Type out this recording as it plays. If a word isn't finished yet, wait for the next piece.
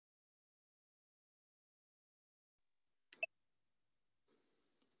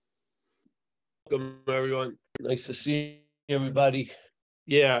Welcome, everyone. Nice to see everybody.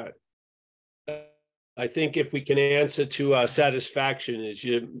 Yeah, I think if we can answer to our satisfaction is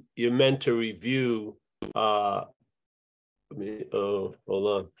you're meant to review. Hold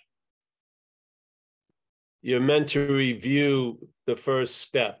on. You're meant to review the first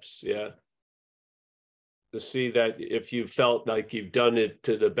steps, yeah, to see that if you felt like you've done it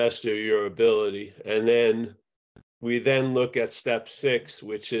to the best of your ability, and then we then look at step 6,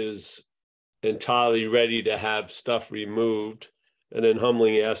 which is entirely ready to have stuff removed, and then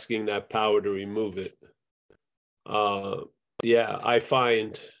humbly asking that power to remove it. Yeah, I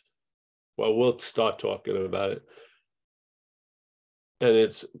find, well, we'll start talking about it. And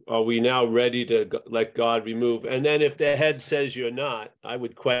it's, are we now ready to let God remove? And then if the head says you're not, I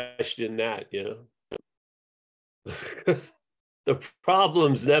would question that, you know. The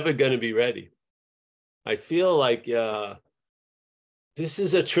problem's never going to be ready. I feel like this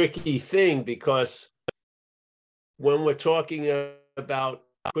is a tricky thing, because when we're talking about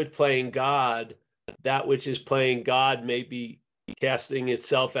quit playing God, that which is playing God may be casting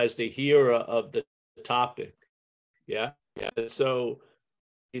itself as the hearer of the topic. Yeah. And so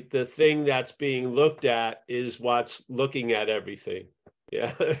the thing that's being looked at is what's looking at everything.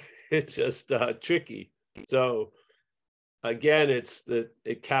 Yeah. It's just tricky. So again, it's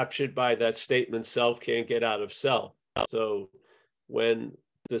it captured by that statement, self can't get out of self. So when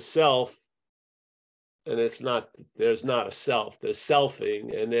the self, and it's not, there's not a self, there's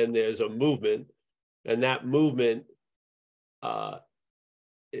selfing, and then there's a movement, and that movement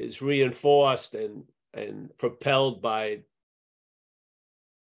is reinforced and propelled by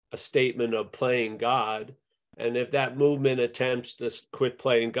a statement of playing God. And if that movement attempts to quit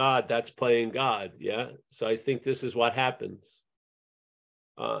playing God, that's playing God. Yeah. So I think this is what happens.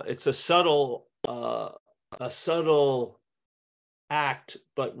 It's a subtle act,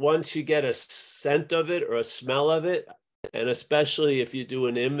 but once you get a scent of it or a smell of it, and especially if you do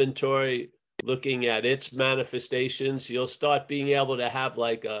an inventory looking at its manifestations, you'll start being able to have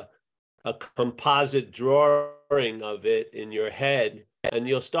like a composite drawing of it in your head, and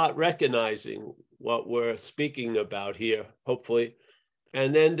you'll start recognizing what we're speaking about here, hopefully.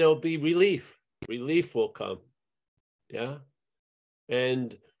 And then there'll be relief. Relief will come. Yeah.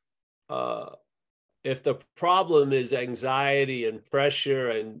 And if the problem is anxiety and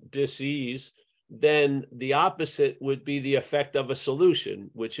pressure and dis-ease, then the opposite would be the effect of a solution,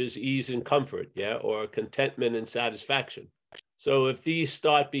 which is ease and comfort, yeah, or contentment and satisfaction. So if these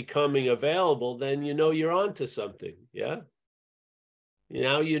start becoming available, then you know you're onto something, yeah.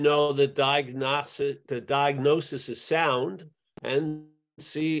 Now you know the diagnosis is sound, and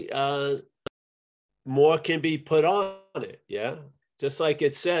see more can be put on it, yeah. Just like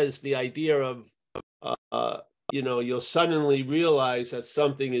it says, the idea of you know, you'll suddenly realize that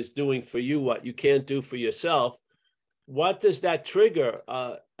something is doing for you what you can't do for yourself. What does that trigger?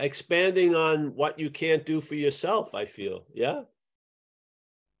 Expanding on what you can't do for yourself, I feel, yeah?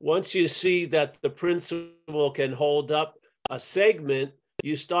 Once you see that the principle can hold up a segment,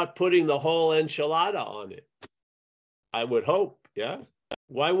 you start putting the whole enchilada on it, I would hope, yeah?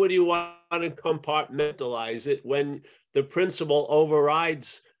 Why would you want to compartmentalize it when the principle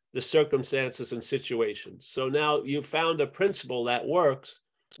overrides the circumstances and situations? So now you found a principle that works,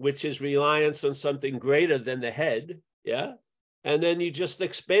 which is reliance on something greater than the head, yeah? And then you just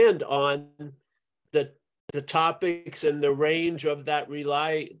expand on the topics and the range of that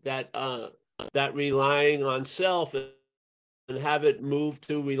relying on self, and have it move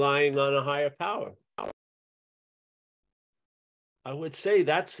to relying on a higher power. I would say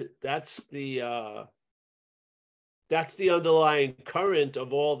that's the underlying current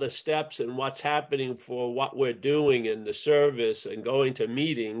of all the steps and what's happening for what we're doing in the service and going to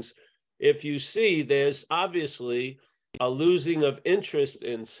meetings. If you see, there's obviously a losing of interest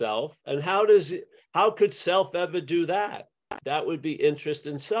in self. And how could self ever do that? That would be interest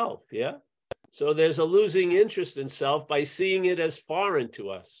in self, yeah? So there's a losing interest in self by seeing it as foreign to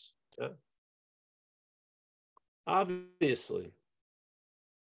us, yeah? Obviously.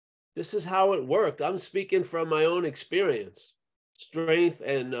 This is how it worked. I'm speaking from my own experience. Strength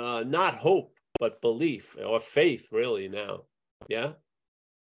and not hope, but belief or faith, really, now. Yeah.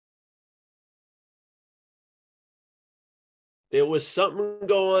 There was something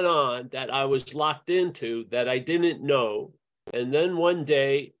going on that I was locked into that I didn't know. And then one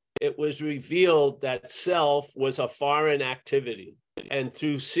day it was revealed that self was a foreign activity. And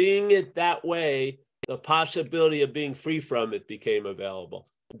through seeing it that way, the possibility of being free from it became available.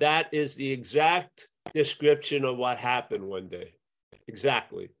 That is the exact description of what happened one day.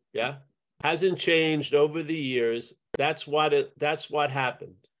 Exactly. Yeah. Hasn't changed over the years. That's what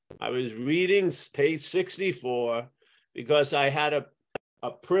happened. I was reading page 64 because I had a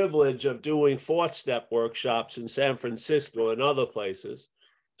privilege of doing fourth step workshops in San Francisco and other places.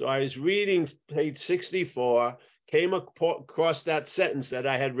 So I was reading page 64, came across that sentence that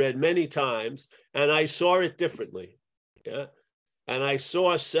I had read many times, and I saw it differently. Yeah. And I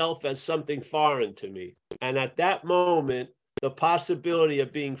saw self as something foreign to me. And at that moment, the possibility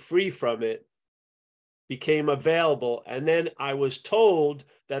of being free from it became available. And then I was told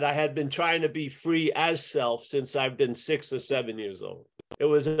that I had been trying to be free as self since I've been 6 or 7 years old. It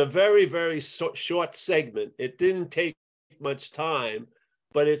was a very, very short segment. It didn't take much time,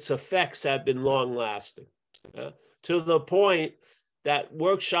 but its effects have been long lasting, to the point that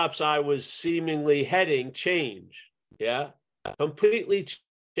workshops I was seemingly heading changed, completely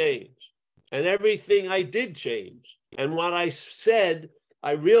changed. And everything I did change. And what I said,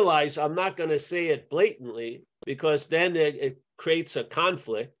 I realized I'm not going to say it blatantly because then it creates a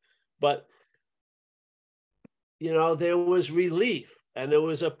conflict. But, there was relief, and it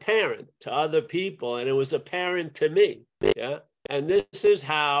was apparent to other people, and it was apparent to me. Yeah. And this is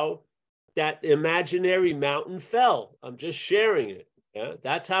how that imaginary mountain fell. I'm just sharing it. Yeah,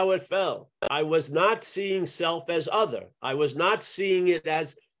 that's how it fell. I was not seeing self as other. I was not seeing it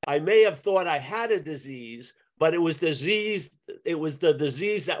as, I may have thought I had a disease, but it was disease. It was the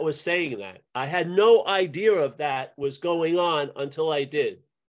disease that was saying that. I had no idea of that was going on until I did.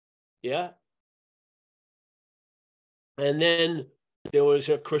 Yeah. And then there was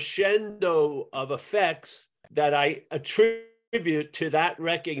a crescendo of effects that I attribute to that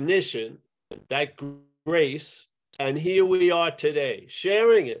recognition, that grace. And here we are today,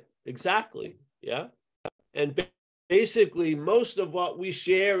 sharing it. Exactly. Yeah. And basically, most of what we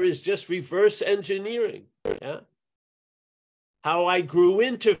share is just reverse engineering. Yeah. How I grew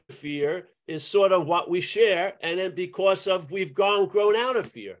into fear is sort of what we share. And then because of we've grown out of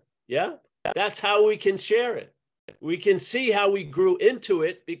fear. Yeah. That's how we can share it. We can see how we grew into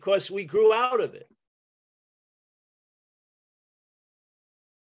it because we grew out of it.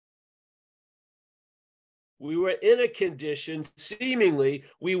 We were in a condition, seemingly,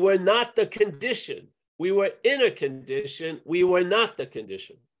 we were not the condition. We were in a condition, we were not the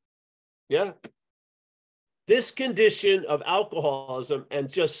condition. Yeah. This condition of alcoholism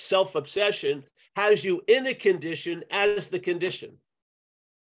and just self-obsession has you in a condition as the condition.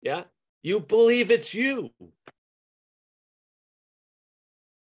 Yeah. You believe it's you.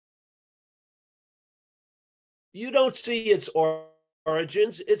 You don't see its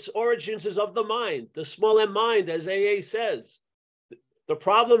origins. Its origins is of the mind, the small m mind, as AA says. The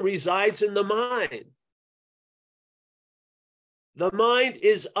problem resides in the mind. The mind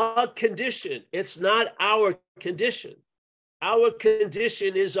is a condition. It's not our condition. Our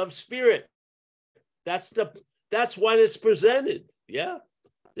condition is of spirit. That's when it's presented. Yeah.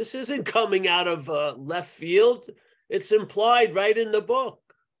 This isn't coming out of left field. It's implied right in the book.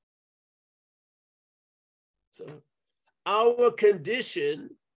 So our condition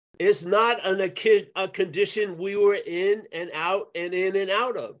is not a condition we were in and out and in and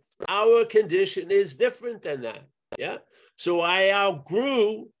out of. Our condition is different than that. Yeah. So I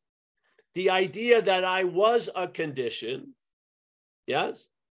outgrew the idea that I was a condition. Yes.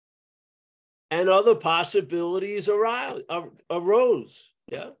 And other possibilities arose.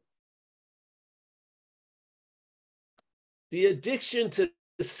 Yeah. The addiction to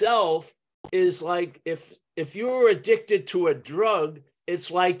self is like if you're addicted to a drug, it's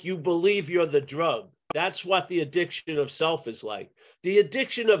like you believe you're the drug. That's what the addiction of self is like. The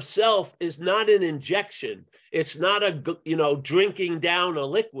addiction of self is not an injection. It's not a, drinking down a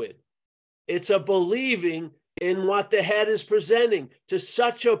liquid. It's a believing in what the head is presenting to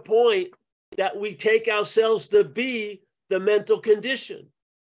such a point that we take ourselves to be the mental condition.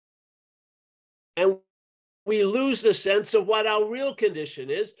 And we lose the sense of what our real condition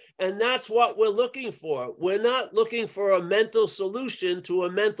is. And that's what we're looking for. We're not looking for a mental solution to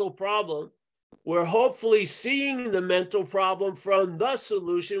a mental problem. We're hopefully seeing the mental problem from the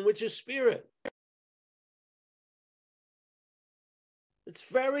solution, which is spirit. It's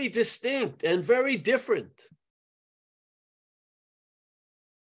very distinct and very different.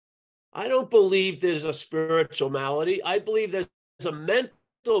 I don't believe there's a spiritual malady. I believe there's a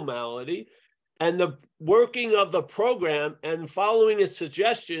mental malady. And the working of the program and following its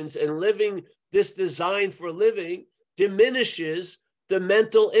suggestions and living this design for living diminishes the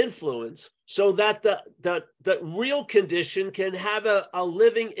mental influence so that the real condition can have a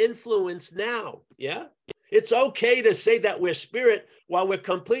living influence now. Yeah. It's okay to say that we're spirit while we're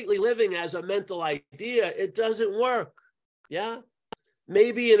completely living as a mental idea. It doesn't work. Yeah.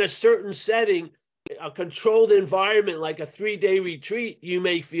 Maybe in a certain setting, a controlled environment like a 3-day retreat, you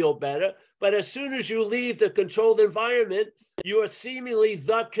may feel better. But as soon as you leave the controlled environment, you are seemingly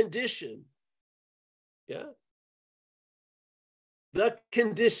the condition. Yeah. The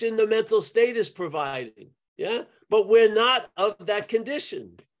condition the mental state is providing. Yeah. But we're not of that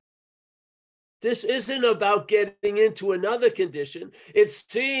condition. This isn't about getting into another condition. It's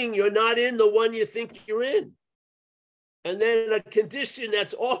seeing you're not in the one you think you're in. And then a condition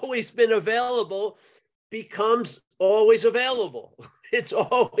that's always been available becomes always available. It's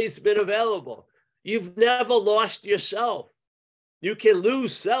always been available. You've never lost yourself. You can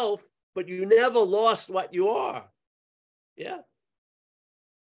lose self, but you never lost what you are. Yeah.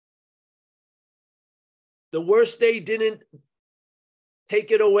 The worst day didn't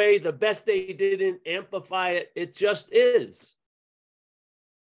take it away. The best day didn't amplify it. It just is.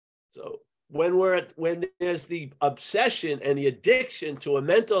 So when there's the obsession and the addiction to a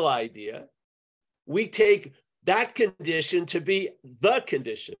mental idea, we take that condition to be the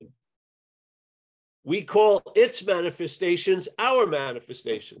condition. We call its manifestations our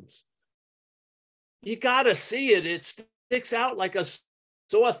manifestations. You got to see it. It sticks out like a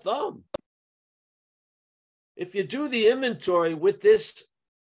sore thumb. If you do the inventory with this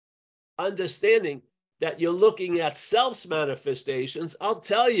understanding that you're looking at self's manifestations, I'll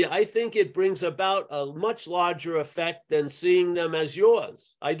tell you, I think it brings about a much larger effect than seeing them as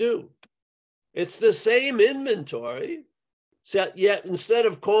yours. I do. It's the same inventory, yet instead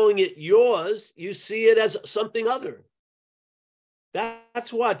of calling it yours, you see it as something other.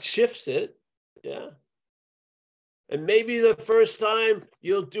 That's what shifts it. Yeah. And maybe the first time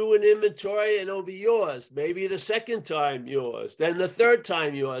you'll do an inventory and it'll be yours. Maybe the second time yours, then the third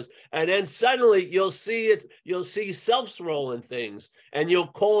time yours. And then suddenly you'll see it, you'll see self's role in things and you'll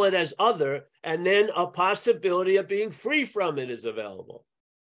call it as other. And then a possibility of being free from it is available.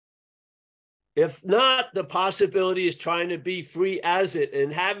 If not, the possibility is trying to be free as it.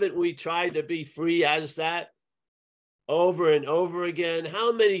 And haven't we tried to be free as that over and over again?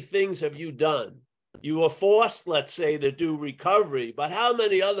 How many things have you done? You were forced, let's say, to do recovery, but how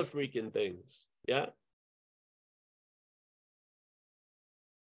many other freaking things? Yeah.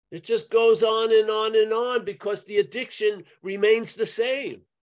 It just goes on and on and on because the addiction remains the same.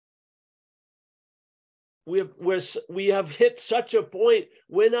 We have hit such a point,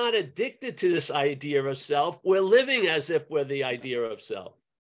 we're not addicted to this idea of self. We're living as if we're the idea of self.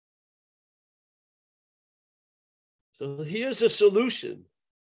 So here's a solution.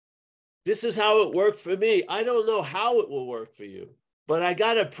 This is how it worked for me. I don't know how it will work for you, but I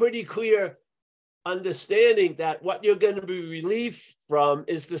got a pretty clear understanding that what you're going to be relieved from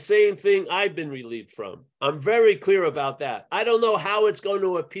is the same thing I've been relieved from. I'm very clear about that. I don't know how it's going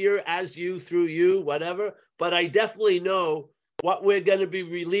to appear as you, through you, whatever, but I definitely know what we're going to be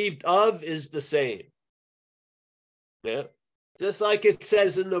relieved of is the same. Yeah. Just like it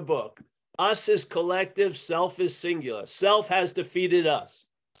says in the book, us is collective, self is singular. Self has defeated us.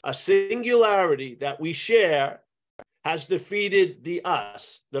 A singularity that we share has defeated the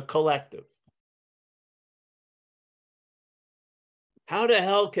us, the collective. How the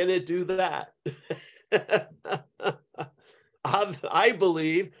hell can it do that? I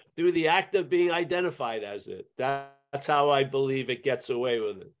believe through the act of being identified as it. That's how I believe it gets away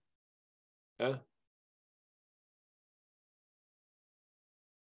with it. Yeah?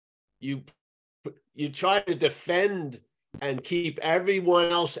 You try to defend and keep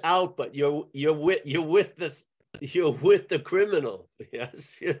everyone else out, but you're with the criminal.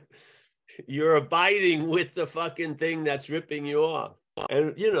 Yes, you're abiding with the fucking thing that's ripping you off.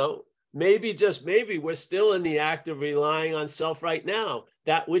 And maybe just maybe we're still in the act of relying on self right now.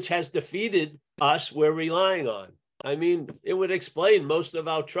 That which has defeated us, we're relying on. I mean, it would explain most of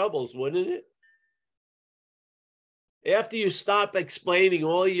our troubles, wouldn't it? After you stop explaining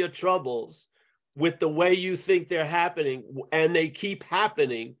all your troubles with the way you think they're happening, and they keep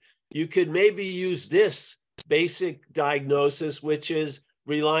happening, you could maybe use this basic diagnosis, which is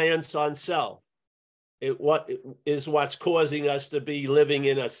reliance on self. What's causing us to be living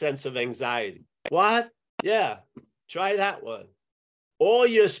in a sense of anxiety. What? Yeah, try that one. All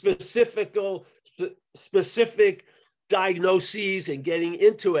your specific diagnoses and getting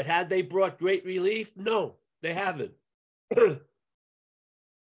into it, had they brought great relief? No, they haven't.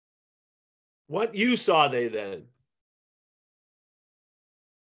 What use are they then?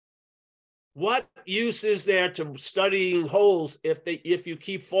 What use is there to studying holes if you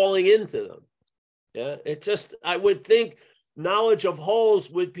keep falling into them? Yeah, I would think knowledge of holes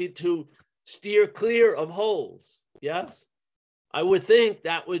would be to steer clear of holes. Yes, I would think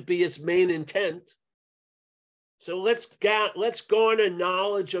that would be its main intent. So let's garner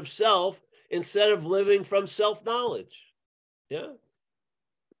knowledge of self instead of living from self-knowledge. Yeah.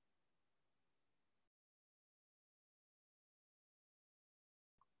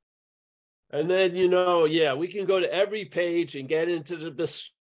 And then, yeah, we can go to every page and get into the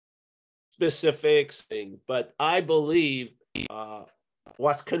specifics thing, but I believe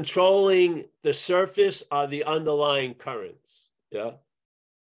what's controlling the surface are the underlying currents. Yeah.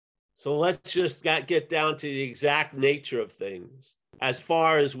 So let's just get down to the exact nature of things as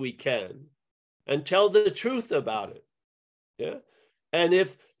far as we can and tell the truth about it. Yeah. And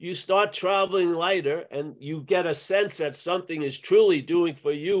if you start traveling lighter and you get a sense that something is truly doing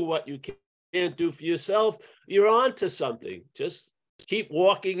for you what you can't do for yourself, you're on to something. Just keep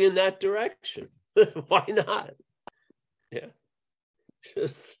walking in that direction. Why not? Yeah.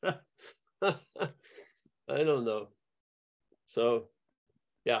 Just, I don't know. So,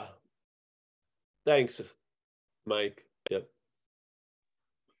 yeah. Thanks, Mike. Yep.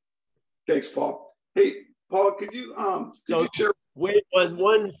 Thanks, Paul. Hey, Paul, could you share? Wait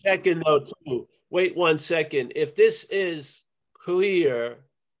 1 second though, too. Wait 1 second. If this is clear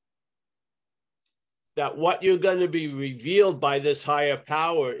that what you're going to be revealed by this higher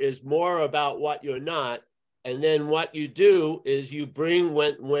power is more about what you're not, and then what you do is you bring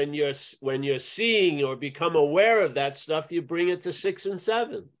when you're seeing or become aware of that stuff, you bring it to 6 and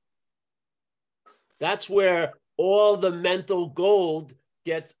 7. That's where all the mental gold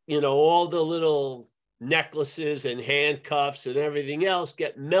gets, all the little necklaces and handcuffs and everything else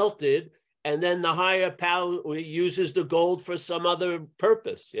get melted, and then the higher power uses the gold for some other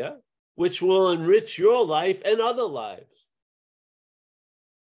purpose, yeah, which will enrich your life and other lives.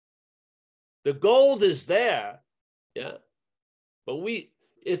 The gold is there, yeah, but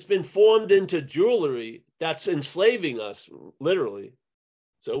it's been formed into jewelry that's enslaving us, literally.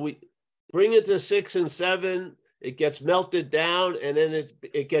 So we bring it to 6 and 7, it gets melted down, and then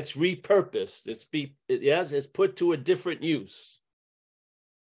it gets repurposed. It's put to a different use.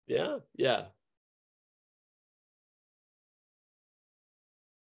 Yeah, yeah.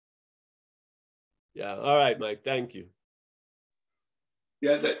 Yeah. All right, Mike. Thank you.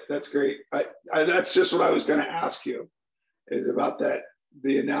 Yeah, that's great. That's just what I was going to ask you, is about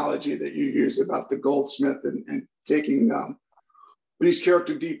the analogy that you used about the goldsmith and taking these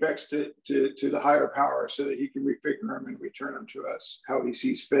character defects to the higher power so that he can refigure them and return them to us how he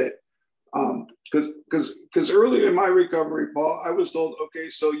sees fit. Because early in my recovery, Paul, I was told, okay,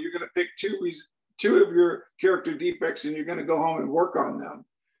 so you're going to pick two of your character defects and you're going to go home and work on them.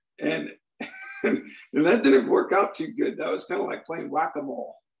 And that didn't work out too good. That was kind of like playing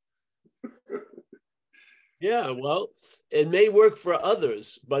whack-a-mole. Yeah, well, it may work for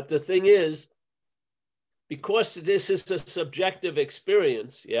others, but the thing is, because this is a subjective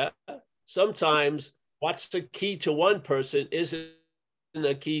experience, yeah, sometimes what's the key to one person isn't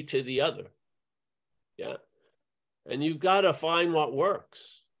a key to the other. Yeah. And you've got to find what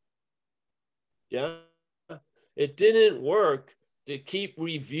works. Yeah. It didn't work to keep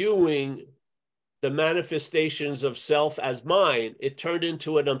reviewing the manifestations of self as mine. It turned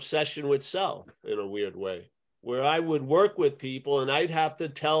into an obsession with self in a weird way, where I would work with people and I'd have to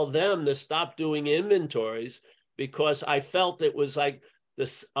tell them to stop doing inventories because I felt it was like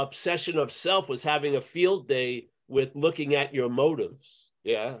this obsession of self was having a field day with looking at your motives.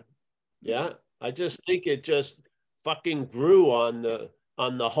 Yeah. Yeah. I just think it just fucking grew on the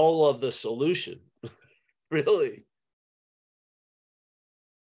whole of the solution. Really.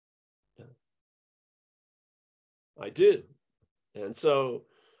 I did. And so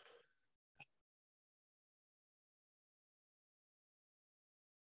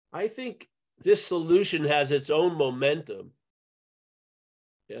I think this solution has its own momentum.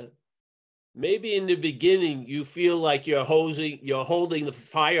 Yeah. Maybe in the beginning you feel like you're holding the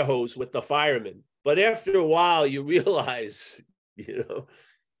fire hose with the fireman, but after a while you realize,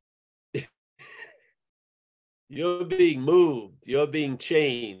 you're being moved, you're being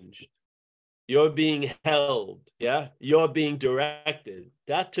changed, you're being held, yeah, you're being directed.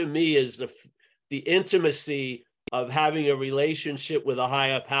 That to me is the intimacy of having a relationship with a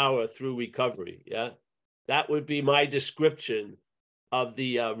higher power through recovery. Yeah, that would be my description of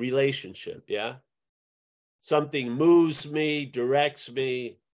the relationship. Yeah, something moves me, directs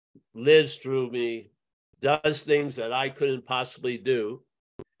me, lives through me, does things that I couldn't possibly do,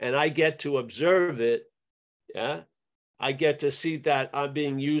 and I get to observe it. Yeah, I get to see that I'm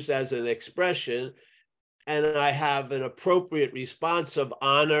being used as an expression, and I have an appropriate response of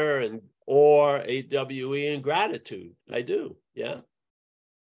honor and awe, AWE, and gratitude. I do, yeah.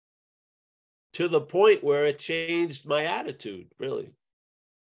 To the point where it changed my attitude, really.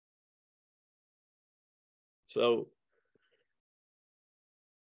 So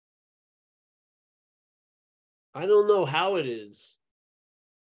I don't know how it is.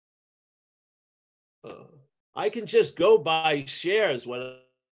 I can just go buy shares when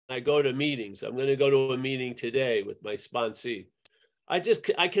I go to meetings. I'm going to go to a meeting today with my sponsee. I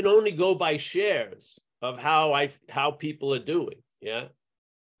can only go by shares of how people are doing. Yeah.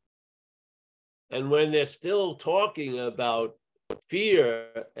 And when they're still talking about fear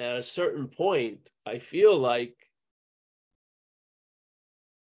at a certain point, I feel like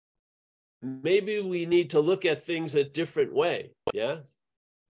maybe we need to look at things a different way. Yeah.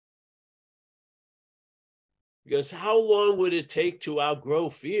 Because how long would it take to outgrow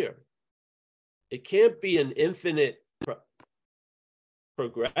fear? It can't be an infinite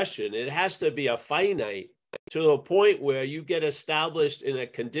progression. It has to be a finite to a point where you get established in a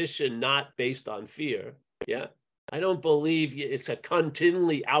condition not based on fear. Yeah. I don't believe it's a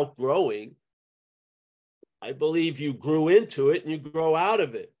continually outgrowing. I believe you grew into it and you grow out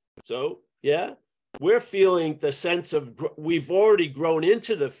of it. So, yeah, we're feeling the sense of we've already grown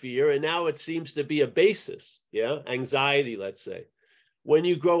into the fear and now it seems to be a basis. Yeah. Anxiety, let's say. When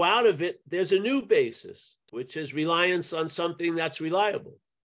you grow out of it, there's a new basis, which is reliance on something that's reliable.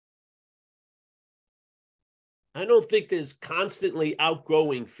 I don't think there's constantly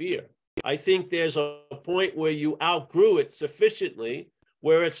outgrowing fear. I think there's a point where you outgrew it sufficiently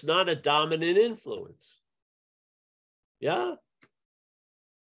where it's not a dominant influence. Yeah.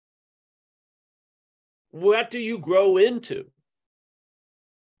 What do you grow into?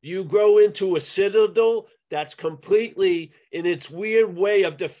 Do you grow into a citadel that's completely, in its weird way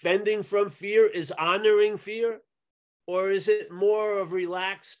of defending from fear, is honoring fear? Or is it more of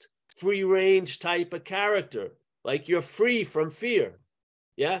relaxed, free range type of character? Like you're free from fear.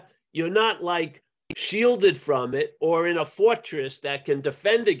 Yeah. You're not like shielded from it or in a fortress that can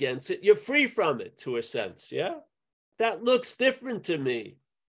defend against it. You're free from it to a sense. Yeah. That looks different to me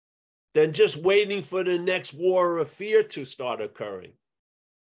than just waiting for the next war of fear to start occurring.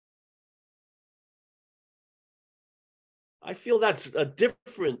 I feel that's a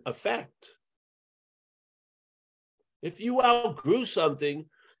different effect. If you outgrew something,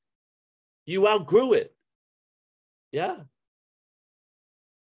 you outgrew it. Yeah.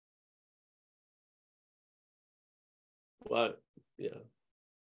 Well, yeah.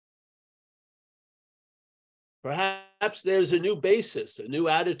 Perhaps there's a new basis, a new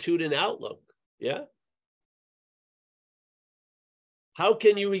attitude and outlook. Yeah. How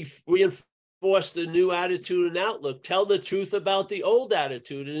can you reinforce the new attitude and outlook? Tell the truth about the old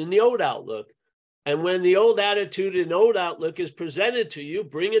attitude and the old outlook. And when the old attitude and old outlook is presented to you,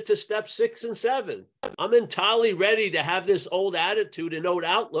 bring it to step 6 and 7. I'm entirely ready to have this old attitude and old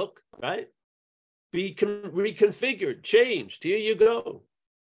outlook, right? Be reconfigured, changed. Here you go.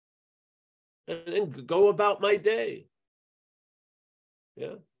 And then go about my day.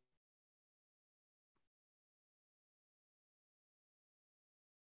 Yeah.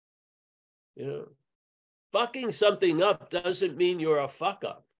 You know, fucking something up doesn't mean you're a fuck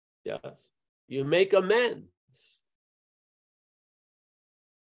up. Yes. You make amends.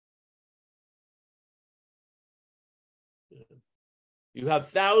 You have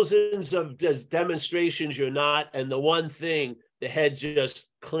thousands of demonstrations you're not, and the one thing the head just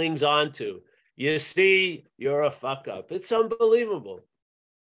clings on to. You see, you're a fuck up. It's unbelievable.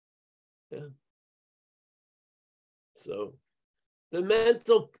 Yeah. So the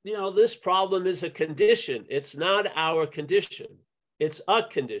mental, this problem is a condition. It's not our condition. It's a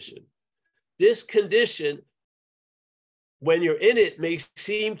condition. This condition, when you're in it, may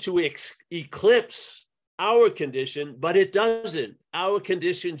seem to eclipse our condition, but it doesn't. Our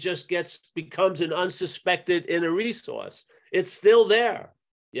condition just becomes an unsuspected inner resource. It's still there.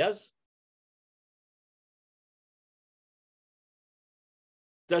 Yes?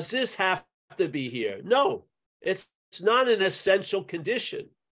 Does this have to be here? No, it's not an essential condition.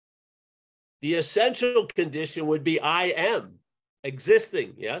 The essential condition would be I am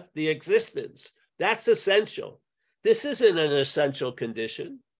existing. Yeah, the existence. That's essential. This isn't an essential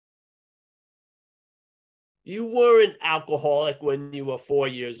condition. You weren't alcoholic when you were 4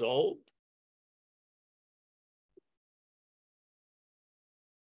 years old.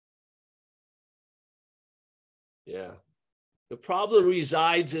 Yeah. The problem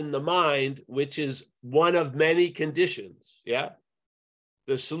resides in the mind, which is one of many conditions. Yeah.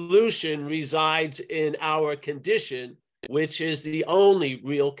 The solution resides in our condition, which is the only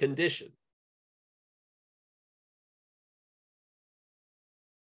real condition.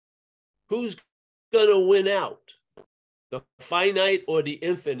 Who's going to win out? The finite or the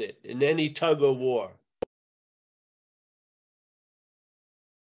infinite in any tug of war?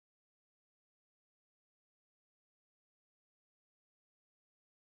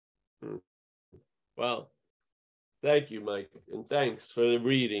 Well, Thank you, Mike. And thanks for the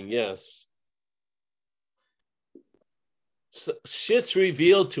reading. Yes. So, shit's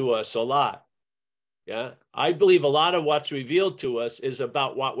revealed to us a lot. Yeah. I believe a lot of what's revealed to us is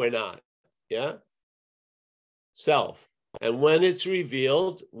about what we're not. Yeah. Self. And when it's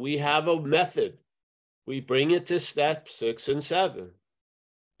revealed, we have a method. We bring it to step 6 and 7.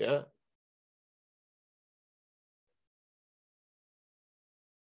 Yeah.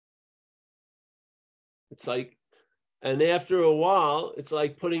 It's like, and after a while, it's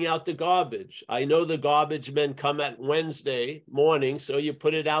like putting out the garbage. I know the garbage men come at Wednesday morning, so you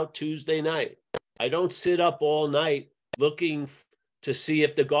put it out Tuesday night. I don't sit up all night looking to see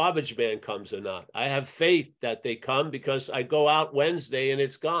if the garbage man comes or not. I have faith that they come because I go out Wednesday and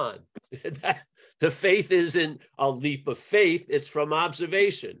it's gone. The faith isn't a leap of faith. It's from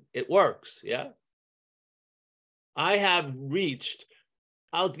observation. It works. Yeah. I have reached,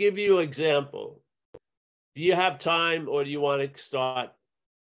 I'll give you an example. Do you have time or do you want to start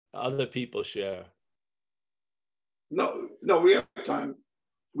other people share? No, we have time.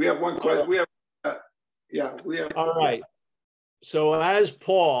 We have one question. We have, we have. All right. So as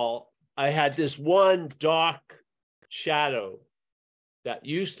Paul, I had this one dark shadow that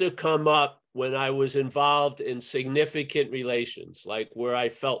used to come up when I was involved in significant relations, like where I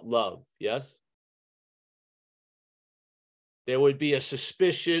felt love. Yes. There would be a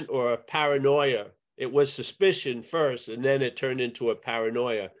suspicion or a paranoia. It was suspicion first, and then it turned into a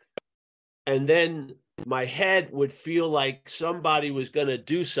paranoia. And then my head would feel like somebody was going to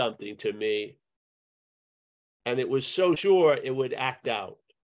do something to me. And it was so sure it would act out.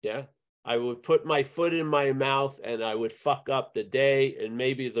 Yeah. I would put my foot in my mouth and I would fuck up the day and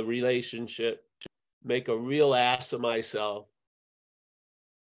maybe the relationship, make a real ass of myself.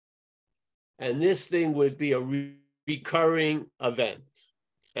 And this thing would be a recurring event.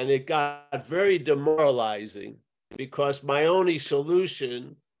 And it got very demoralizing because my only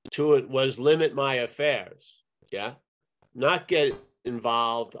solution to it was limit my affairs. Yeah. Not get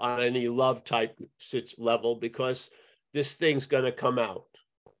involved on any love type level because this thing's going to come out.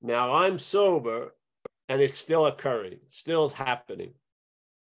 Now I'm sober and it's still occurring, still happening.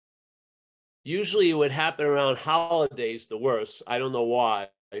 Usually it would happen around holidays, the worst. I don't know why,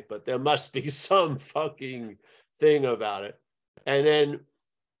 but there must be some fucking thing about it. And then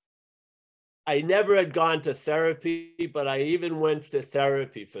I never had gone to therapy, but I even went to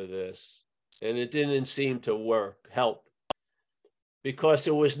therapy for this, and it didn't seem to help, because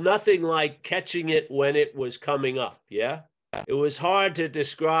it was nothing like catching it when it was coming up. Yeah. It was hard to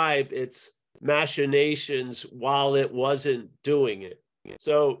describe its machinations while it wasn't doing it.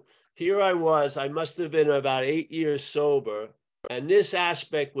 So here I was, I must have been about 8 years sober, and this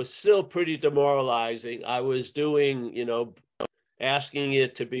aspect was still pretty demoralizing. I was doing, asking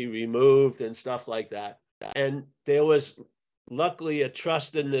it to be removed and stuff like that. And there was luckily a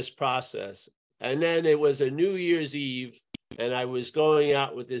trust in this process. And then it was a New Year's Eve, and I was going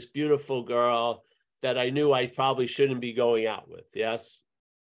out with this beautiful girl that I knew I probably shouldn't be going out with. Yes.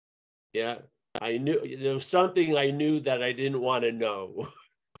 Yeah. I knew there was something I knew that I didn't want to know.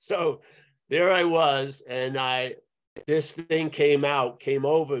 So there I was, and this thing came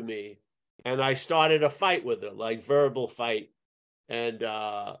over me, and I started a fight with it, like verbal fight. And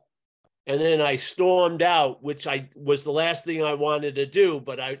then I stormed out, which was the last thing I wanted to do,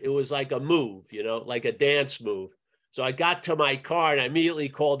 but it was like a move, like a dance move. So I got to my car and I immediately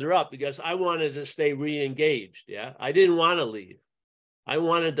called her up because I wanted to stay re-engaged. Yeah. I didn't want to leave. I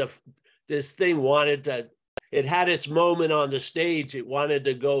wanted this thing it had its moment on the stage. It wanted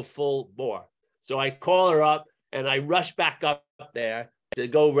to go full bore. So I call her up and I rush back up there to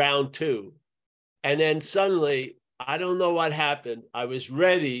go round 2. And then suddenly, I don't know what happened. I was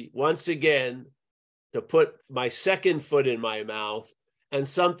ready once again to put my second foot in my mouth, and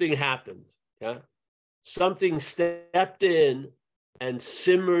something happened. Yeah. Something stepped in and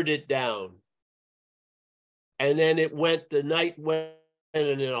simmered it down. And then the night went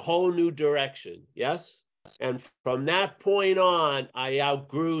in a whole new direction. Yes. And from that point on, I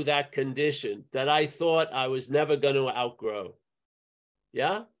outgrew that condition that I thought I was never going to outgrow.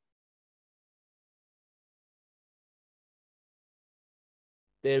 Yeah.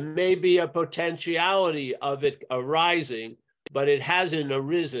 There may be a potentiality of it arising, but it hasn't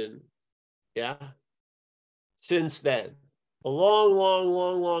arisen. Yeah. Since then, a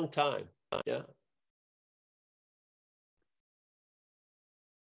long time. Yeah.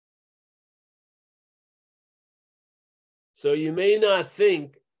 So you may not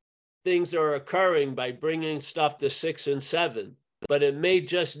think things are occurring by bringing stuff to 6 and 7, but it may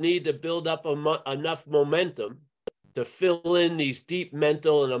just need to build up enough momentum to fill in these deep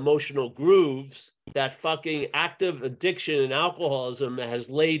mental and emotional grooves that fucking active addiction and alcoholism has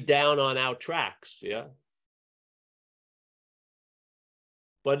laid down on our tracks. Yeah.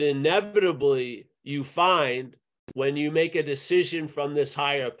 But inevitably, you find when you make a decision from this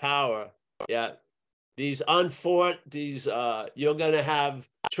higher power, yeah, you're going to have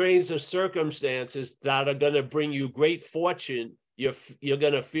trains of circumstances that are going to bring you great fortune. You're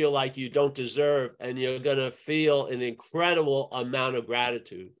going to feel like you don't deserve, and you're going to feel an incredible amount of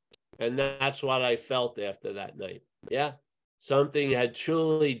gratitude. And that's what I felt after that night. Yeah. Something had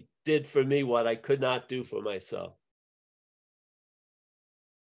truly did for me what I could not do for myself.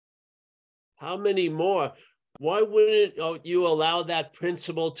 How many more? Why wouldn't you allow that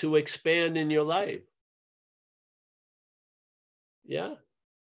principle to expand in your life? Yeah.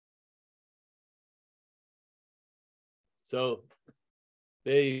 So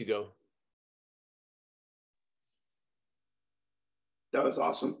there you go. That was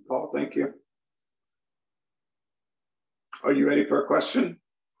awesome, Paul. Thank you. Are you ready for a question?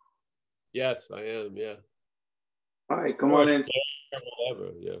 Yes, I am. Yeah. All right, come on in.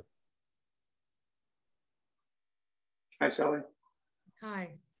 Whatever. Yeah. Hi, Sally. Hi.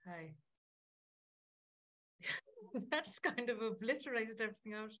 That's kind of obliterated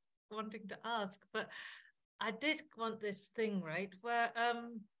everything I was wanting to ask, but I did want this thing, right, where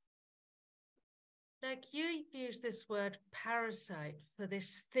like you use this word parasite for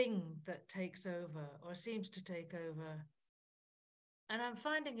this thing that takes over or seems to take over. And I'm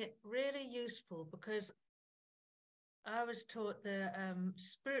finding it really useful because I was taught the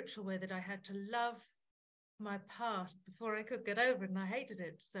spiritual way that I had to love my past before I could get over it, and I hated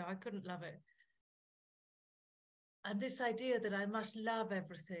it, so I couldn't love it. And this idea that I must love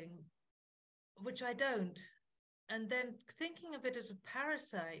everything, which I don't. And then thinking of it as a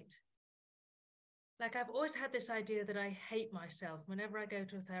parasite, like I've always had this idea that I hate myself. Whenever I go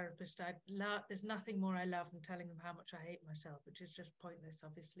to a therapist, there's nothing more I love than telling them how much I hate myself, which is just pointless,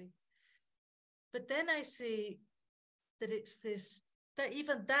 obviously. But then I see that it's this, that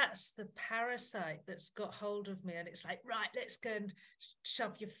even that's the parasite that's got hold of me. And it's like, right, let's go and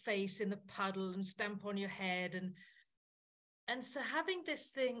shove your face in the puddle and stamp on your head. And so having this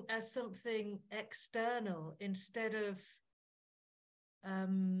thing as something external instead of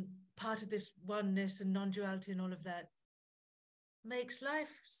part of this oneness and non-duality and all of that makes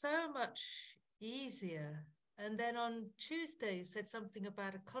life so much easier. And then on Tuesday you said something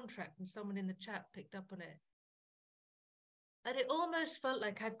about a contract and someone in the chat picked up on it. And it almost felt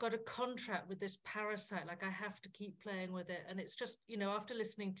like I've got a contract with this parasite, like I have to keep playing with it. And it's just, you know, after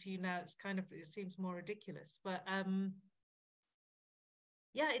listening to you now, it seems more ridiculous. But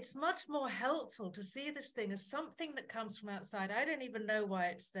yeah, it's much more helpful to see this thing as something that comes from outside. I don't even know why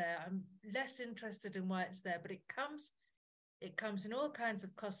it's there. I'm less interested in why it's there, but it comes in all kinds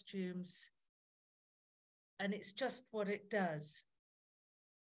of costumes, and it's just what it does.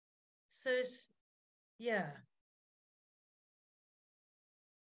 So yeah.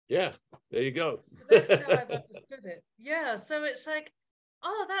 Yeah, there you go. So that's how I've understood it. Yeah, so it's like,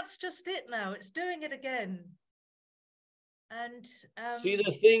 oh, that's just it now. It's doing it again. And see,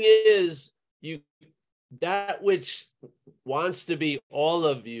 the thing is, that which wants to be all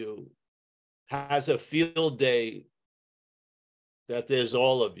of you has a field day that there's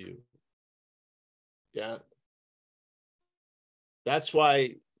all of you. Yeah. That's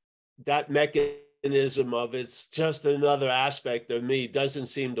why that mechanism of it's just another aspect of me doesn't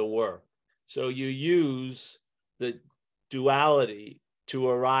seem to work. So you use the duality to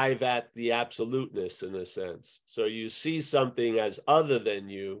arrive at the absoluteness in a sense. So you see something as other than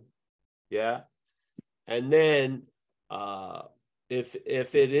you, yeah? And then if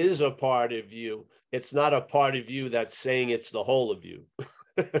it is a part of you, it's not a part of you that's saying it's the whole of you.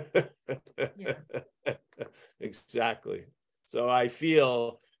 yeah. Exactly. So I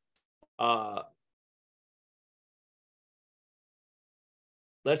feel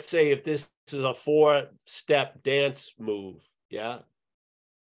let's say if this is a 4-step dance move, yeah,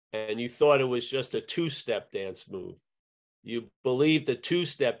 and you thought it was just a 2-step dance move, you believe the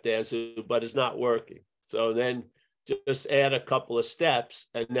 2-step dance, but it's not working. So then just add a couple of steps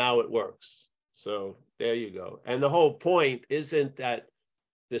and now it works. So there you go. And the whole point isn't that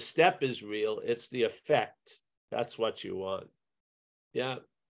the step is real, it's the effect. That's what you want. Yeah.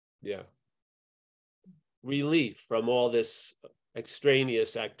 Yeah. Relief from all this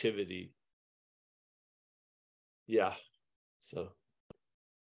extraneous activity. Yeah. So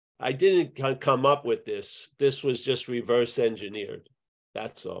I didn't come up with this. This was just reverse engineered.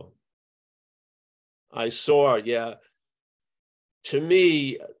 That's all. I saw, yeah. To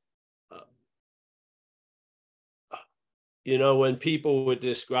me, you know, when people would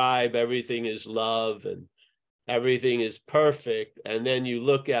describe everything is love and everything is perfect, and then you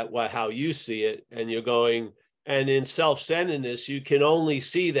look at how you see it, and you're going, and in self-centeredness, you can only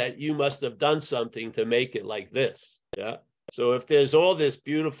see that you must have done something to make it like this. Yeah. So if there's all this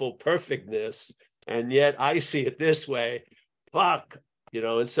beautiful perfectness, and yet I see it this way, fuck, you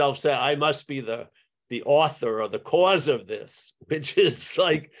know, in self-centered, I must be the author or the cause of this, which is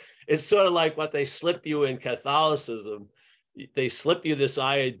like, it's sort of like what they slip you in Catholicism. They slip you this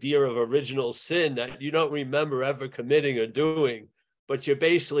idea of original sin that you don't remember ever committing or doing, but you're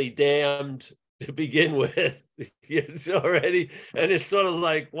basically damned to begin with. It's already, and it's sort of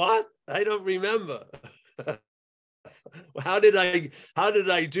like, what? I don't remember. How did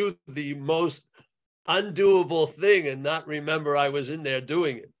I do the most undoable thing and not remember I was in there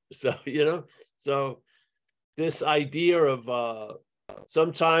doing it? So, you know, so this idea of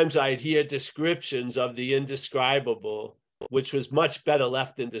sometimes I'd hear descriptions of the indescribable, which was much better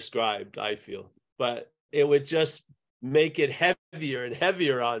left undescribed, I feel. But it would just make it heavier and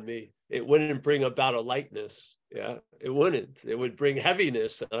heavier on me. It wouldn't bring about a lightness. Yeah, it wouldn't. It would bring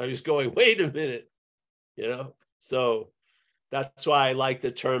heaviness. And I was going, wait a minute, you know? So that's why I like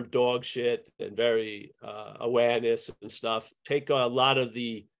the term dog shit and very awareness and stuff. Take a lot of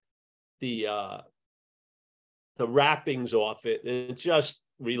the wrappings off it, and just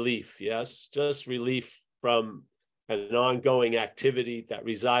relief. Yes, just relief from an ongoing activity that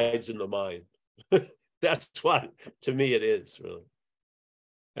resides in the mind. That's what, to me, it is really.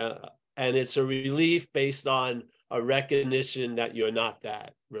 And it's a relief based on a recognition that you're not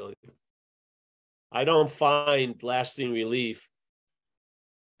that, really. I don't find lasting relief,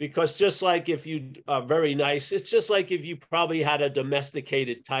 because just like if you are very nice, it's just like if you probably had a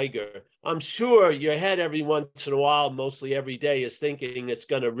domesticated tiger. I'm sure your head every once in a while, mostly every day, is thinking it's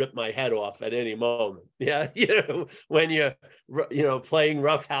going to rip my head off at any moment. Yeah, you know, when you're, you know, playing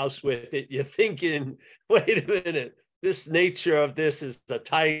roughhouse with it, you're thinking, wait a minute, this nature of this is a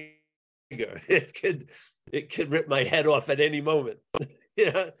tiger. It could rip my head off at any moment.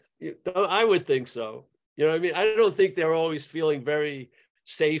 Yeah, I would think so. You know what I mean? I don't think they're always feeling very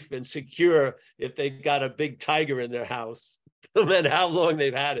safe and secure if they got a big tiger in their house, no matter how long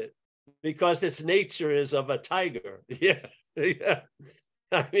they've had it, because its nature is of a tiger. Yeah, yeah.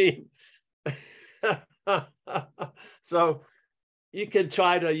 I mean, so you can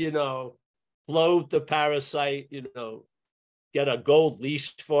try to, you know, float the parasite, you know, get a gold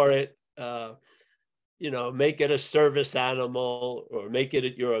leash for it, you know, make it a service animal or make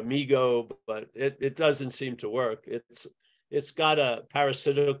it your amigo, but it doesn't seem to work. It's got a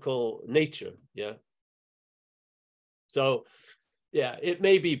parasitical nature. Yeah. So, yeah, it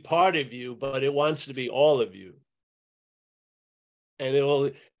may be part of you, but it wants to be all of you. And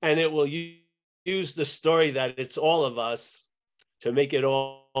it will use the story that it's all of us to make it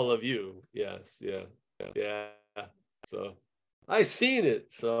all of you. Yes. Yeah. Yeah. So I've seen it.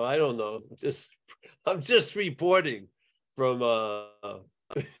 So I don't know. I'm just reporting from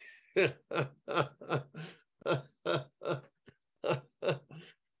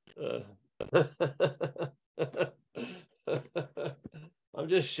I'm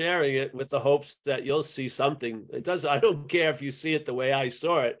just sharing it with the hopes that you'll see something. I don't care if you see it the way I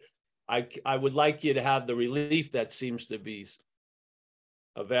saw it. I would like you to have the relief that seems to be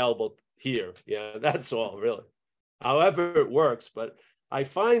available here. Yeah, that's all really. However it works, but I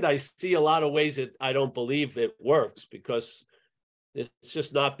find I see a lot of ways that I don't believe it works because it's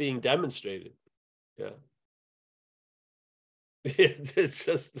just not being demonstrated. Yeah. It's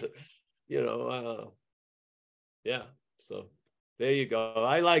just, you know, yeah. So there you go.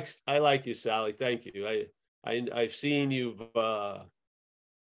 I like you, Sally. Thank you. I've seen you've well,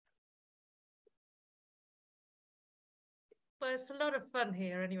 it's a lot of fun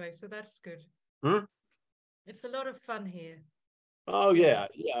here anyway, so that's good. It's a lot of fun here. Oh yeah,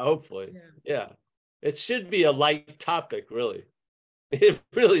 yeah, hopefully. Yeah. It should be a light topic, really. It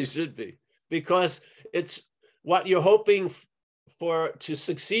really should be, because it's what you're hoping for to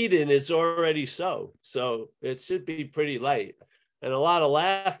succeed in is already so. So it should be pretty light and a lot of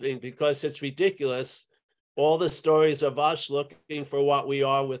laughing, because it's ridiculous. All the stories of us looking for what we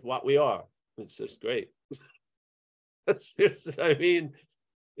are with what we are. It's just great. That's just, I mean,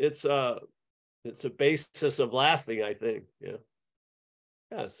 it's a basis of laughing, I think. Yeah.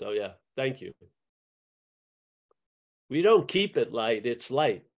 Yeah. So yeah, thank you. We don't keep it light, it's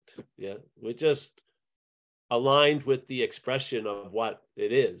light. Yeah. We're just aligned with the expression of what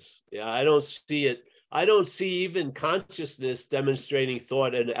it is. Yeah. I don't see it. I don't see even consciousness demonstrating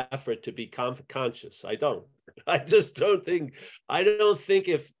thought and effort to be conscious. I don't. I just don't think. I don't think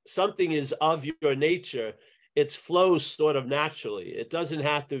if something is of your nature, it flows sort of naturally. It doesn't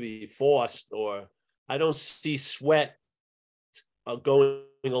have to be forced, or I don't see sweat going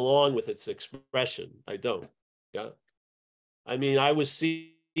along with its expression. I don't. Yeah. I mean, I was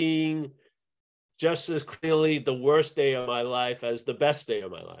seeing just as clearly the worst day of my life as the best day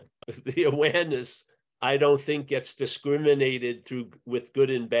of my life. The awareness, I don't think, gets discriminated through with good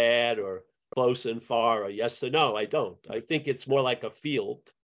and bad or close and far or yes or no. I don't. I think it's more like a field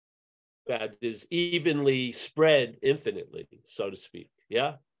that is evenly spread infinitely, so to speak.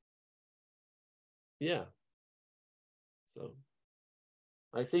 Yeah. Yeah. So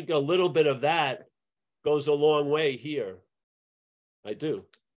I think a little bit of that goes a long way here. I do.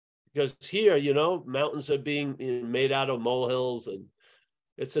 Because here, you know, mountains are being made out of molehills, and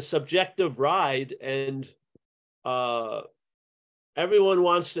it's a subjective ride, and everyone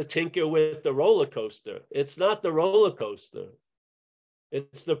wants to tinker with the roller coaster. It's not the roller coaster.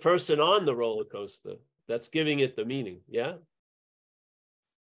 It's the person on the roller coaster that's giving it the meaning. Yeah.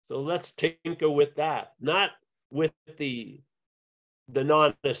 So let's tinker with that, not with the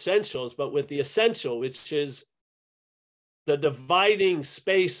non-essentials, but with the essential, which is the dividing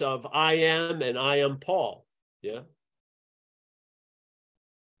space of I am and I am Paul. Yeah.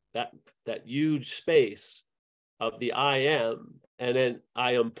 That huge space of the I am and then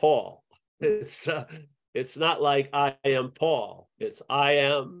I am Paul. It's not like I am Paul. It's I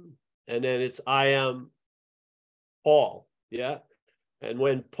am, and then it's I am Paul. Yeah. And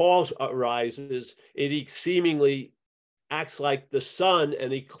when Paul arises, it seemingly acts like the sun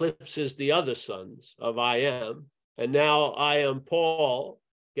and eclipses the other suns of I am. And now I am Paul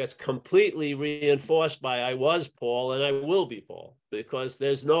gets completely reinforced by I was Paul and I will be Paul, because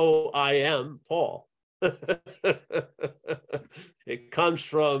there's no I am Paul. It comes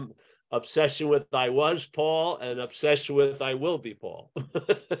from obsession with I was Paul and obsession with I will be Paul.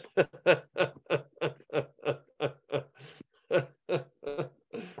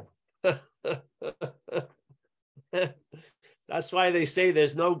 That's why they say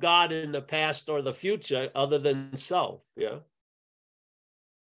there's no God in the past or the future other than self. Yeah.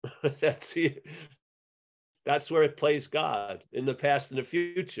 That's where it plays God, in the past and the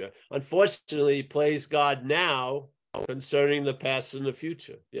future. Unfortunately, it plays God now concerning the past and the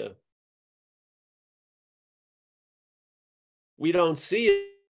future. Yeah. We don't see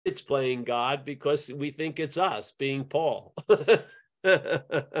it's playing God because we think it's us being Paul.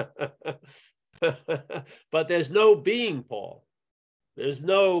 But there's no being Paul. There's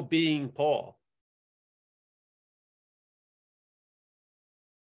no being Paul.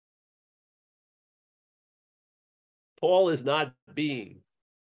 Paul is not being.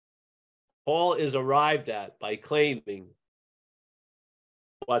 Paul is arrived at by claiming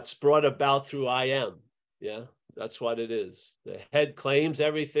what's brought about through I am. Yeah, that's what it is. The head claims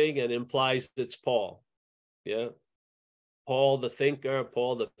everything and implies it's Paul. Yeah. Paul the thinker,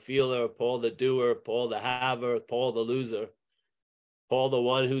 Paul the feeler, Paul the doer, Paul the haver, Paul the loser, Paul the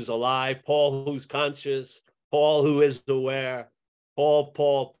one who's alive, Paul who's conscious, Paul who is aware,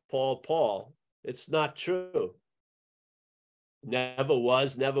 Paul. It's not true. Never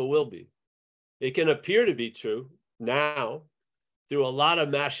was, never will be. It can appear to be true now through a lot of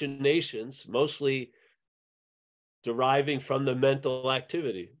machinations, mostly deriving from the mental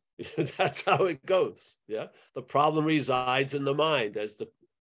activity. That's how it goes. Yeah. The problem resides in the mind, as the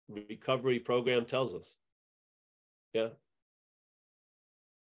recovery program tells us. Yeah.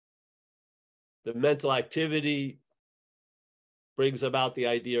 The mental activity brings about the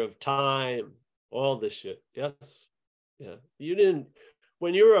idea of time, all this shit. Yes. Yeah. You didn't,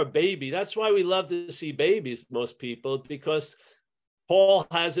 when you were a baby, that's why we love to see babies, most people, because Paul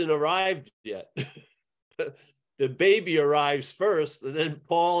hasn't arrived yet. The baby arrives first, and then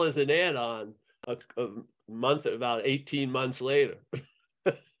Paul is an add-on a month, about 18 months later.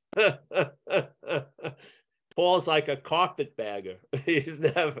 Paul's like a carpetbagger. He's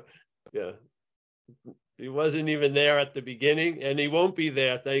never, yeah. He wasn't even there at the beginning, and he won't be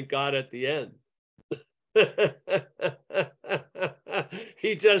there, thank God, at the end.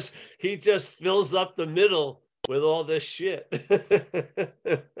 He just fills up the middle with all this shit.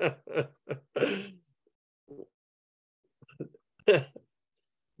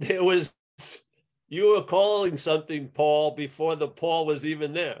 There was, you were calling something Paul before the Paul was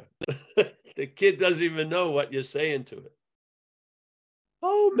even there. The kid doesn't even know what you're saying to it.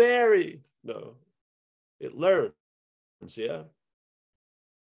 Oh, Mary. No, it learns. Yeah.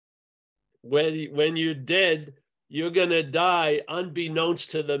 When you're dead, you're going to die unbeknownst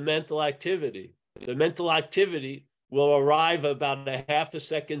to the mental activity. The mental activity will arrive about a half a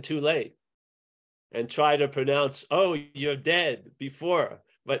second too late and try to pronounce, oh, you're dead, before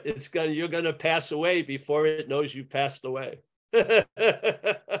but you're gonna pass away before it knows you passed away.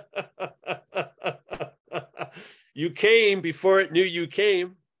 You came before it knew you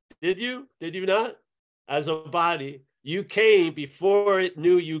came. Did you? Did you not? As a body, you came before it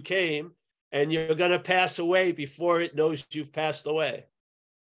knew you came, and you're gonna pass away before it knows you've passed away.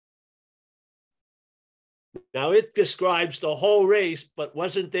 Now it describes the whole race, but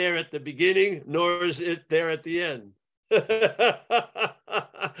wasn't there at the beginning, nor is it there at the end.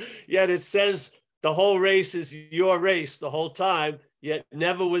 Yet it says the whole race is your race the whole time, yet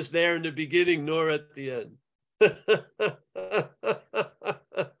never was there in the beginning nor at the end.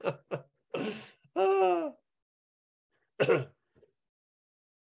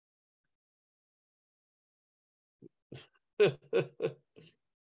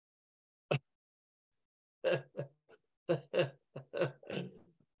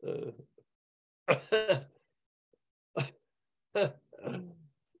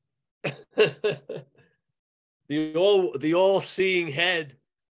 The all-seeing head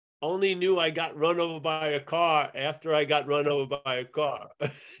only knew I got run over by a car after I got run over by a car.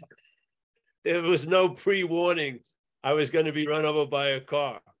 There was no pre-warning I was going to be run over by a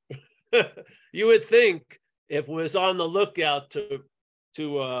car. You would think if it was on the lookout to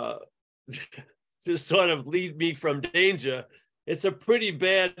sort of lead me from danger, it's a pretty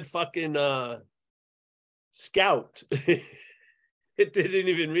bad fucking scout. It didn't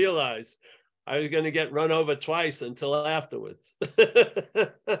even realize I was going to get run over twice until afterwards.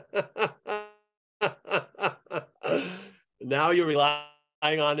 Now you're relying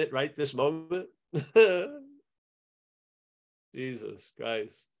on it right this moment. Jesus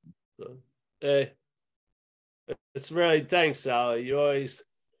Christ. So, hey, it's really, thanks, Sally. You always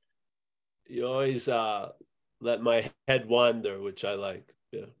let my head wander, which I like.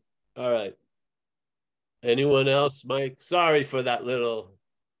 Yeah. All right. Anyone else, Mike? Sorry for that little,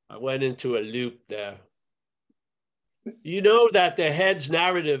 I went into a loop there. You know that the head's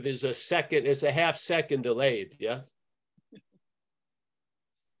narrative is a half second delayed, yes?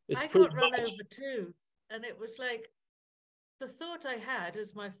 I got run over too. And it was like, the thought I had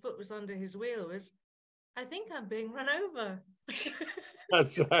as my foot was under his wheel was, I think I'm being run over.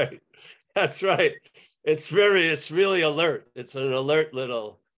 That's right. That's right. It's really alert. It's an alert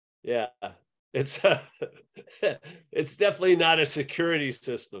little, yeah. It's it's definitely not a security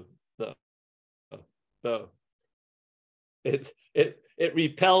system. No. No. It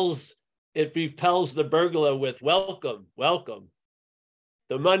repels the burglar with welcome.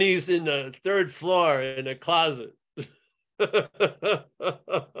 The money's in the third floor in a closet.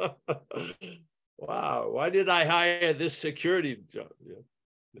 Wow, why did I hire this security job?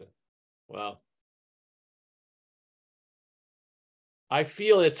 Yeah. Wow. I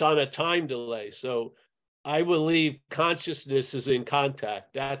feel it's on a time delay, so I believe consciousness is in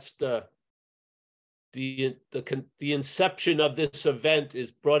contact. That's the inception of this event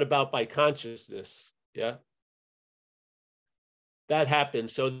is brought about by consciousness. Yeah. That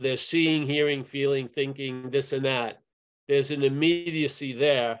happens. So there's seeing, hearing, feeling, thinking, this and that. There's an immediacy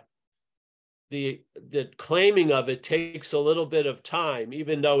there. The claiming of it takes a little bit of time,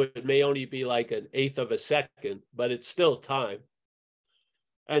 even though it may only be like an eighth of a second, but it's still time.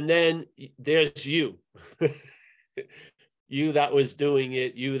 And then there's you. You that was doing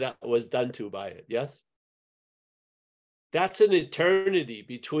it, you that was done to by it, yes? That's an eternity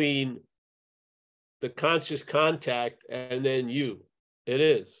between the conscious contact and then you. It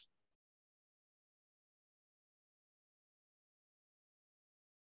is.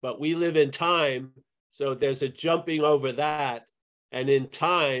 But we live in time, so there's a jumping over that. And in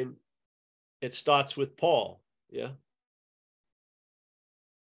time, it starts with Paul, yeah?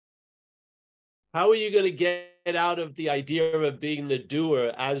 How are you going to get out of the idea of being the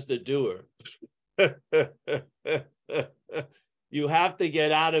doer as the doer? You have to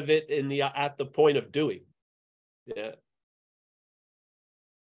get out of it at the point of doing. Yeah.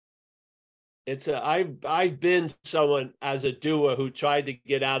 I've been someone as a doer who tried to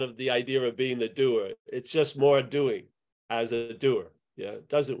get out of the idea of being the doer. It's just more doing as a doer. Yeah, it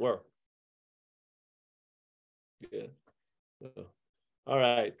doesn't work. Yeah. All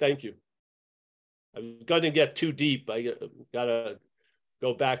right, thank you. I'm going to get too deep. I gotta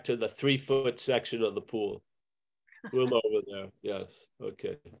go back to the 3-foot section of the pool. Room over there. Yes.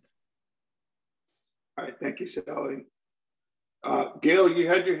 Okay. All right. Thank you, Sally. Gail, you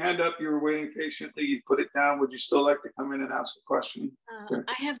had your hand up. You were waiting patiently. You put it down. Would you still like to come in and ask a question?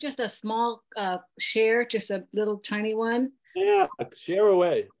 I have just a small share, just a little tiny one. Yeah, share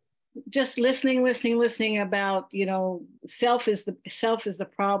away. Just listening about, you know, self is the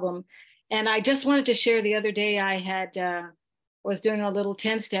problem. And I just wanted to share the other day I had was doing a little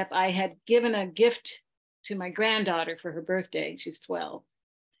 10-step, I had given a gift to my granddaughter for her birthday. She's 12.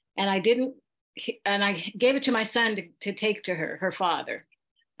 And I gave it to my son to take to her father.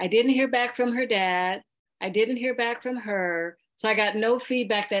 I didn't hear back from her dad. I didn't hear back from her. So I got no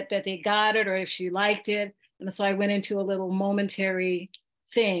feedback that they got it or if she liked it. And so I went into a little momentary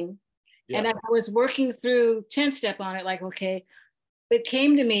thing. Yeah. And as I was working through 10-step on it, like, okay, it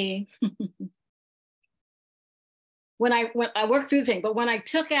came to me when I worked through the thing, but when I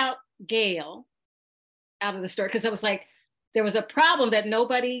took out Gail out of the story, because I was like, there was a problem that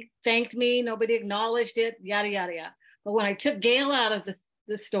nobody thanked me, nobody acknowledged it, yada, yada, yada. But when I took Gail out of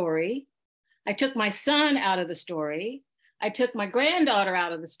the story, I took my son out of the story, I took my granddaughter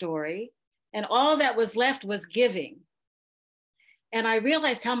out of the story, and all that was left was giving. And I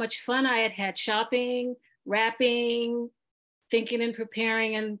realized how much fun I had had shopping, wrapping, thinking and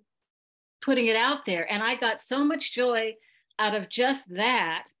preparing and putting it out there. And I got so much joy out of just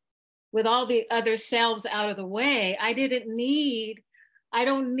that, with all the other selves out of the way. I didn't need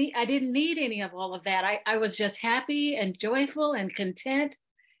any of all of that. I was just happy and joyful and content,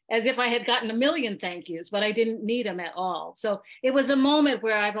 as if I had gotten a million thank yous, but I didn't need them at all. So it was a moment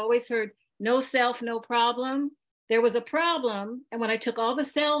where I've always heard, no self, no problem. There was a problem. And when I took all the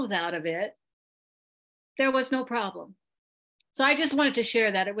selves out of it, there was no problem. So I just wanted to share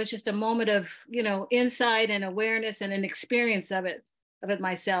that. It was just a moment of, insight and awareness and an experience of it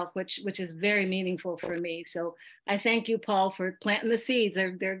myself, which is very meaningful for me. So I thank you, Paul, for planting the seeds.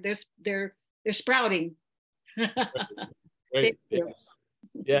 They're sprouting. Great. Yes.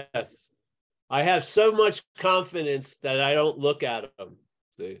 Yes. I have so much confidence that I don't look at them.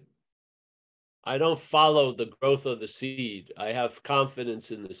 See, I don't follow the growth of the seed. I have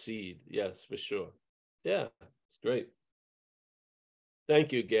confidence in the seed. Yes, for sure. Yeah, it's great.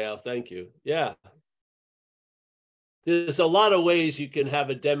 Thank you, Gail. Thank you. Yeah. There's a lot of ways you can have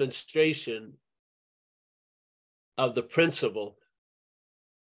a demonstration of the principle,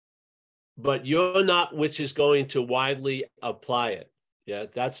 but you're not which is going to widely apply it. Yeah,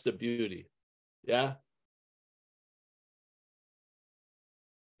 that's the beauty. Yeah.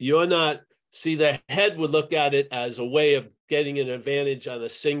 You're not, see, the head would look at it as a way of getting an advantage on a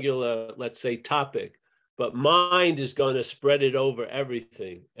singular, let's say, topic, but mind is going to spread it over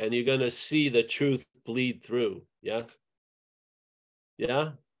everything, and you're going to see the truth bleed through. Yeah.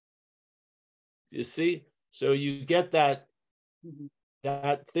 Yeah. You see? So you get that,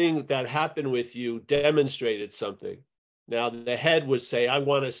 that thing that happened with you demonstrated something. Now the head would say, I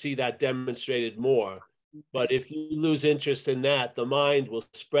want to see that demonstrated more. But if you lose interest in that, the mind will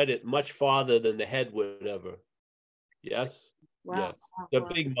spread it much farther than the head would ever. Yes? Wow. Yes.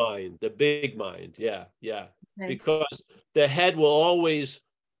 The big mind. Yeah. Yeah. Okay. Because the head will always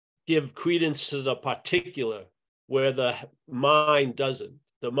give credence to the particular, where the mind doesn't.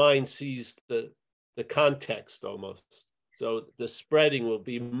 The mind sees the context almost. So the spreading will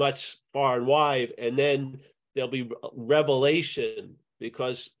be much far and wide, and then there'll be revelation,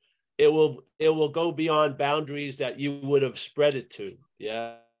 because it will go beyond boundaries that you would have spread it to.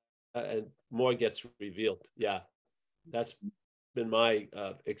 Yeah. And more gets revealed. Yeah. That's been my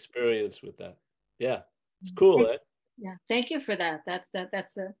experience with that. Yeah. It's cool. Yeah. Thank you for that.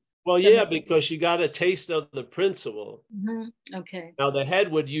 That's a, well, yeah, because you got a taste of the principle. Okay. Now the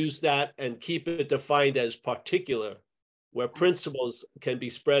head would use that and keep it defined as particular, where principles can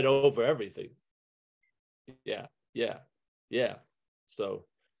be spread over everything. Yeah, yeah, yeah. So,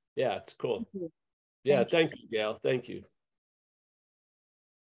 yeah, it's cool. Yeah, thank you, Gail. Thank you.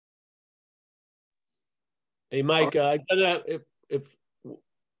 Hey, Mike, I'm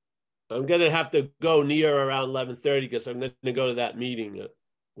gonna have to go near around 11:30 because I'm gonna go to that meeting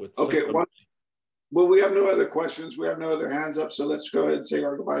with. Okay. Well, we have no other questions. We have no other hands up. So let's go ahead and say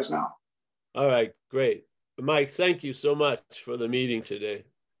our goodbyes now. All right, great. Mike, thank you so much for the meeting today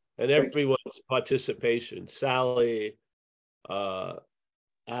and everyone's participation. Sally,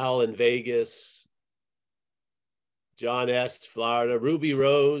 Al in Vegas, John S., Florida, Ruby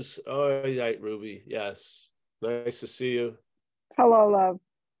Rose. Oh, right, Ruby. Yes. Nice to see you. Hello, love.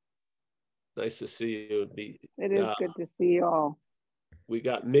 Nice to see you. It is good to see you all. We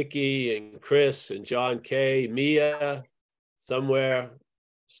got Mickey and Chris and John K., Mia somewhere,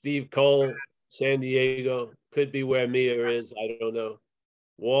 Steve Cole, San Diego. Could be where Mia is. I don't know.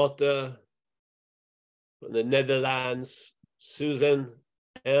 Walter from the Netherlands. Susan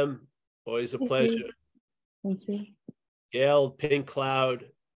M. Always a pleasure. Thank you. Gail Pink Cloud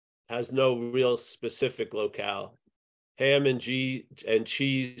has no real specific locale. Ham and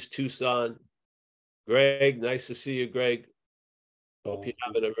Cheese, Tucson. Greg, nice to see you, Greg. Hope you're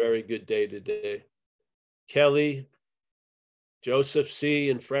having a very good day today. Kelly, Joseph C.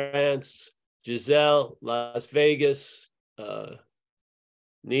 in France, Giselle, Las Vegas,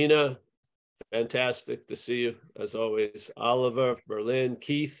 Nina, fantastic to see you as always. Oliver, Berlin,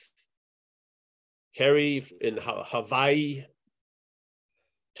 Keith, Kerry in Hawaii,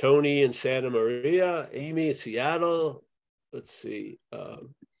 Tony in Santa Maria, Amy in Seattle. Let's see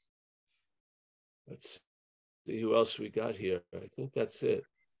who else we got here. I think that's it.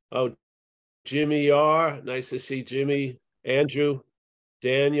 Oh, Jimmy R. Nice to see Jimmy. Andrew,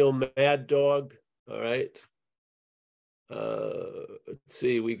 Daniel, Mad Dog. All right. Let's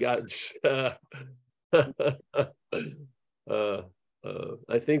see. We got. I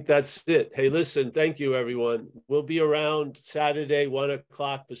think that's it. Hey, listen. Thank you, everyone. We'll be around Saturday, 1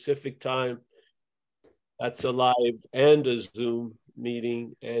 o'clock Pacific time. That's a live and a Zoom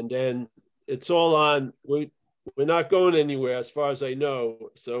meeting, and then it's all on. We're not going anywhere as far as I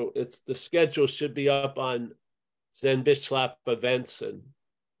know. So the schedule should be up on Zen Bitch Slap events. And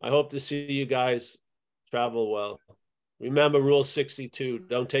I hope to see you guys. Travel well. Remember rule 62.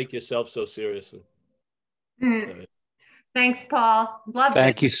 Don't take yourself so seriously. Right. Thanks, Paul. Love it.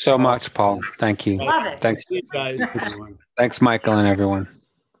 Thank you so much, Paul. Thank you. Love it. Thanks, See you guys. thanks, Michael and everyone.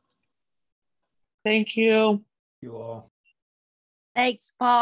 Thank you. You all. Thanks, Paul.